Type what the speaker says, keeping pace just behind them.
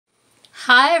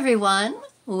Hi everyone,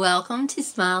 welcome to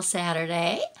Smile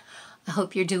Saturday. I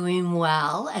hope you're doing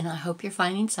well and I hope you're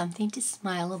finding something to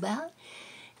smile about.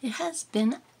 It has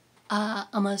been a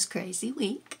most crazy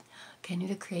week, kind of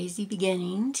a crazy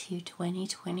beginning to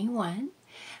 2021,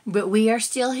 but we are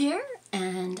still here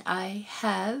and I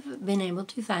have been able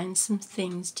to find some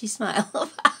things to smile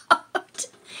about.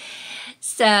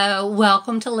 So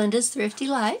welcome to Linda's Thrifty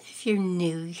Life. If you're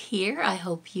new here, I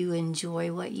hope you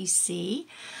enjoy what you see.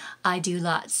 I do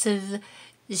lots of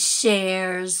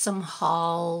shares, some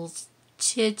hauls,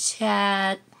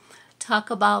 chit-chat, talk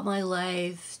about my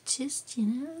life. Just,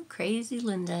 crazy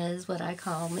Linda is what I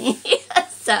call me.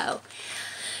 So,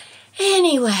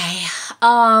 anyway,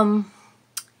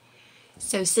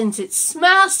 so since it's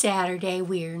Smile Saturday,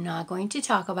 we're not going to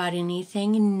talk about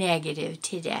anything negative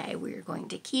today. We're going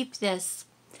to keep this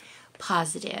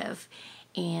positive.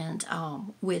 And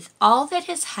with all that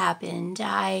has happened,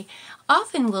 I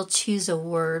often will choose a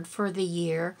word for the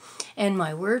year. And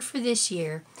my word for this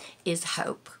year is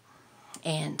hope.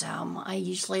 And I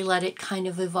usually let it kind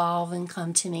of evolve and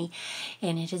come to me.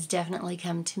 And it has definitely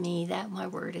come to me that my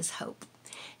word is hope.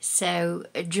 So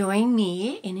join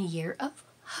me in a year of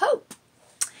hope.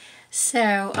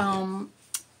 So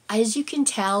as you can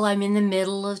tell, I'm in the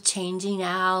middle of changing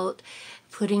out,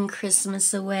 putting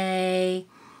Christmas away.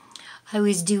 I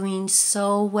was doing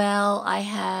so well. I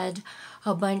had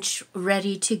a bunch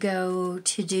ready to go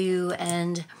to do,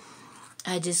 and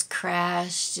I just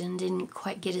crashed and didn't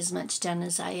quite get as much done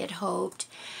as I had hoped.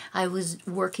 I was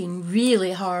working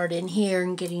really hard in here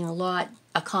and getting a lot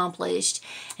accomplished,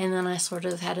 and then I sort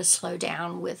of had to slow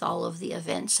down with all of the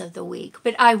events of the week.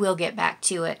 But I will get back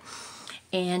to it.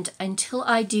 And until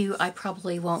I do, I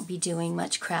probably won't be doing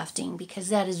much crafting because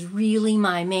that is really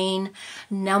my main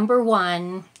number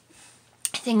one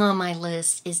thing on my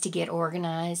list is to get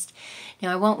organized.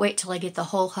 Now, I won't wait till I get the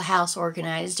whole house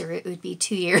organized, or it would be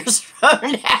 2 years from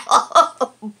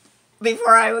now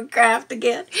before I would craft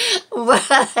again.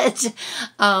 But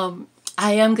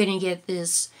I am going to get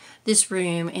this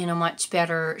room in a much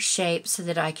better shape so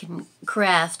that I can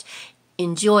craft,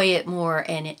 enjoy it more,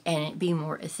 and it be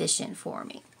more efficient for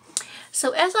me.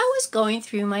 So as I was going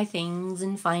through my things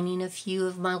and finding a few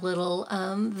of my little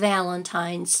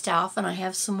Valentine stuff, and I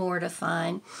have some more to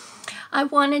find, I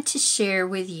wanted to share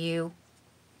with you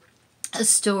a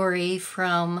story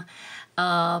from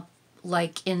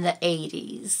like in the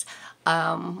 80s.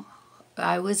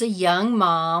 I was a young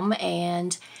mom,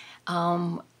 and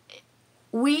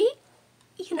we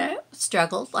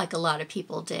struggled like a lot of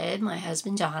people did, my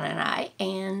husband John and I,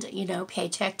 and,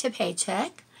 paycheck to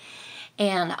paycheck.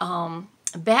 And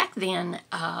back then,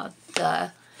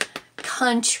 the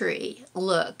country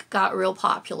look got real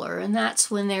popular, and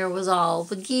that's when there was all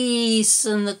the geese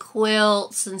and the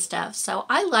quilts and stuff. So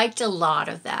I liked a lot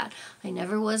of that. I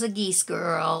never was a geese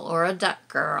girl or a duck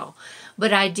girl,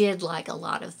 but I did like a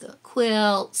lot of the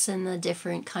quilts and the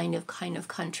different kind of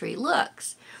country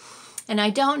looks. And I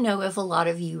don't know if a lot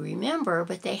of you remember,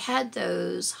 but they had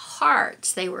those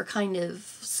hearts. They were kind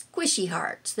of squishy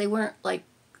hearts. They weren't like,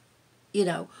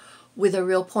 with a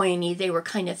real pointy. They were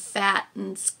kind of fat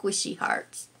and squishy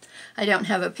hearts. I don't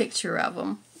have a picture of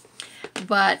them.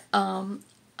 But I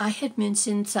had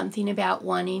mentioned something about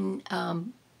wanting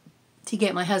to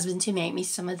get my husband to make me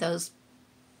some of those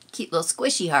cute little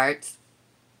squishy hearts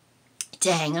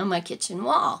to hang on my kitchen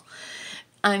wall.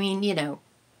 I mean,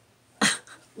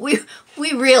 we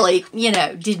really,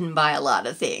 didn't buy a lot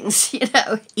of things,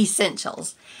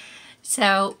 essentials.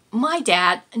 So my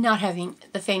dad, not having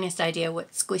the faintest idea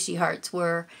what squishy hearts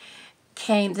were,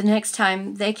 the next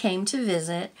time they came to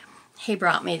visit, he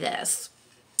brought me this.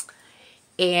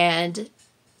 And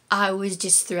I was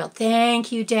just thrilled.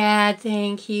 Thank you, Dad,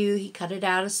 thank you. He cut it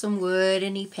out of some wood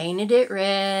and he painted it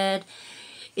red.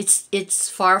 It's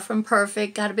far from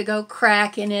perfect, got a big old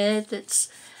crack in it.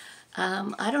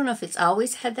 I don't know if it's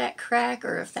always had that crack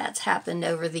or if that's happened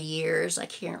over the years. I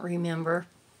can't remember.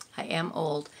 I am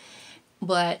old.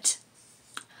 But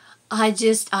I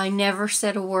never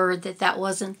said a word that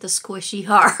wasn't the squishy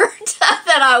heart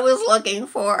that I was looking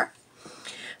for.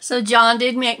 So John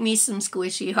did make me some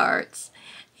squishy hearts,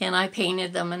 and I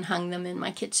painted them and hung them in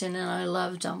my kitchen, and I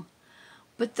loved them.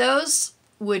 But those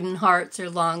wooden hearts are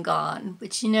long gone.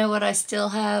 But you know what I still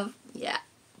have? Yeah,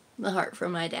 the heart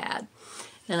from my dad.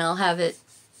 And I'll have it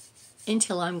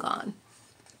until I'm gone,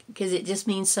 because it just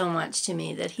means so much to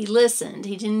me that he listened.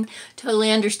 He didn't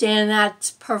totally understand.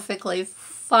 That's perfectly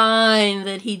fine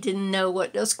that he didn't know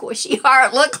what a squishy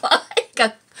heart looked like.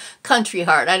 A country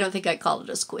heart. I don't think I called it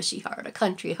a squishy heart. A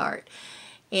country heart.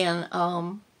 And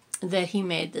that he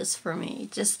made this for me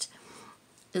just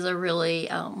is a really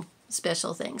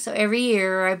special things. So every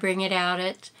year I bring it out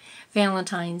at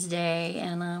Valentine's Day,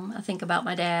 and I think about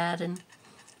my dad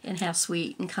and how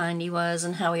sweet and kind he was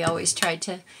and how he always tried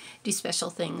to do special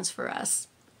things for us.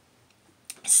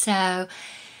 So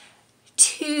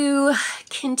to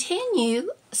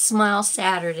continue Smile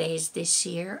Saturdays this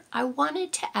year, I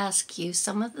wanted to ask you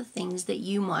some of the things that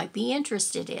you might be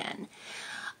interested in.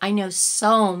 I know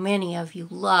so many of you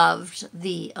loved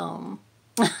the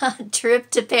trip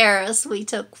to Paris we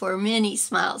took for many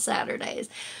Smile Saturdays.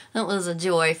 It was a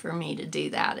joy for me to do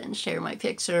that and share my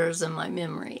pictures and my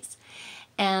memories.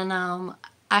 And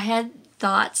I had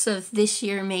thoughts of this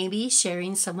year maybe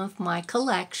sharing some of my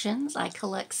collections. I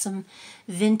collect some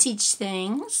vintage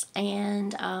things,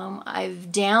 and I've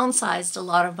downsized a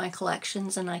lot of my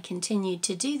collections, and I continue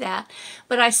to do that,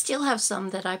 but I still have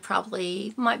some that I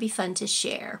probably might be fun to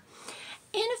share.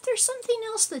 And if there's something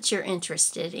else that you're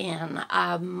interested in,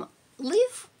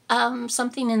 leave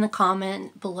something in the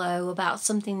comment below about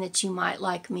something that you might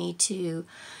like me to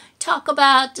talk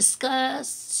about,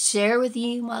 discuss, share with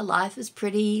you. My life is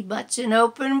pretty much an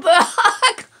open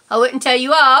book. I wouldn't tell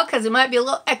you all because it might be a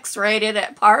little X-rated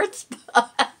at parts,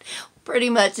 but pretty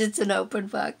much it's an open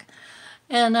book.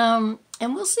 And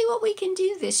we'll see what we can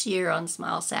do this year on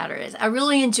Smile Saturdays. I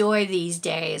really enjoy these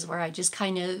days where I just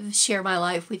kind of share my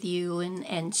life with you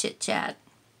and chit-chat.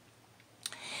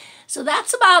 So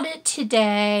that's about it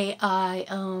today.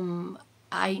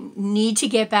 I need to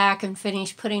get back and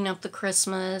finish putting up the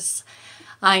Christmas.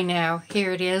 I know,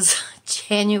 here it is,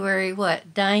 January,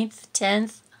 what, 9th,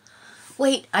 10th?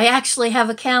 Wait, I actually have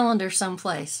a calendar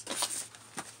someplace.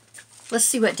 Let's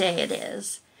see what day it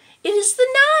is. It is the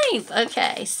 9th.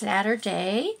 Okay,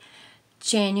 Saturday,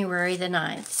 January the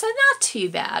 9th. So not too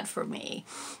bad for me.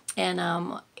 And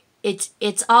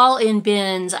it's all in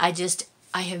bins. I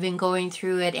have been going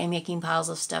through it and making piles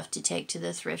of stuff to take to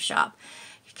the thrift shop.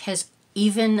 Because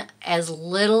even as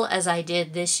little as I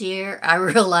did this year, I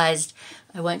realized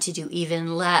I want to do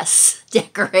even less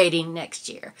decorating next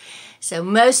year. So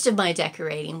most of my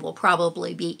decorating will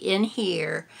probably be in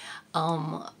here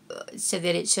so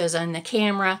that it shows on the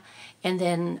camera, and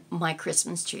then my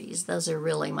Christmas trees. Those are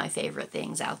really my favorite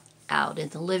things out in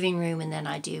the living room, and then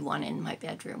I do one in my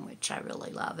bedroom, which I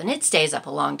really love. And it stays up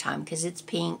a long time because it's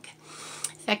pink.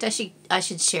 In fact, I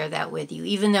should share that with you.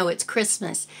 Even though it's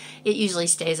Christmas, it usually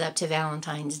stays up to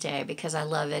Valentine's Day because I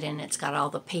love it, and it's got all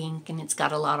the pink, and it's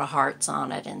got a lot of hearts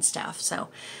on it and stuff. So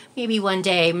maybe one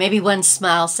day, maybe one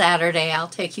Smile Saturday, I'll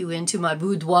take you into my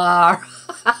boudoir.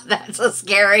 That's so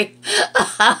scary.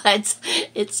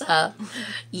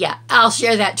 Yeah, I'll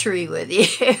share that tree with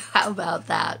you. How about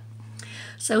that?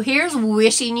 So here's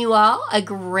wishing you all a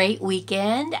great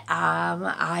weekend.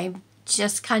 I'm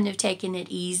just kind of taking it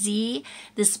easy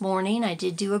this morning. I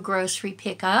did do a grocery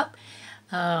pickup.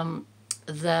 The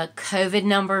COVID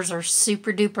numbers are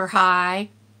super duper high.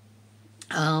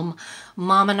 Mom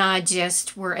and I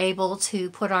just were able to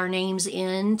put our names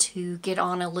in to get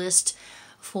on a list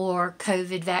for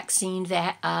COVID vaccine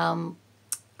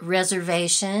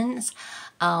reservations.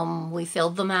 We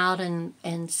filled them out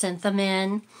and sent them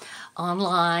in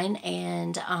online,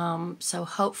 and so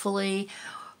hopefully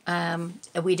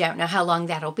we don't know how long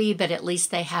that'll be, but at least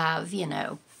they have,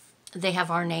 they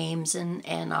have our names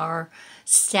and our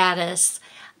status.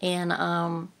 And,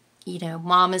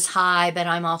 Mom is high, but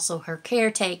I'm also her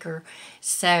caretaker.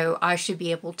 So I should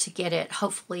be able to get it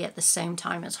hopefully at the same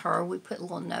time as her. We put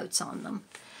little notes on them.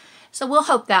 So we'll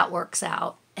hope that works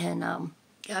out. And,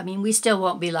 we still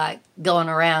won't be like going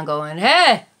around going,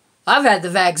 hey, I've had the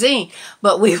vaccine.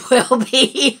 But we will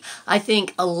be, I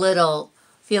think,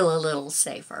 feel a little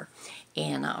safer.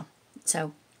 And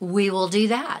so we will do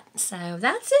that. So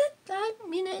that's it.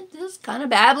 Just kind of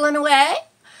babbling away.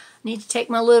 Need to take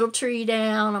my little tree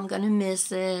down. I'm going to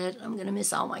miss it. I'm going to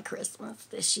miss all my Christmas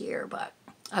this year, but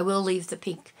I will leave the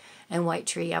pink and white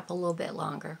tree up a little bit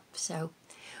longer. So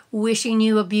wishing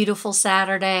you a beautiful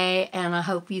Saturday, and I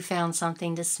hope you found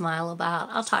something to smile about.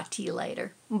 I'll talk to you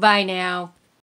later. Bye now.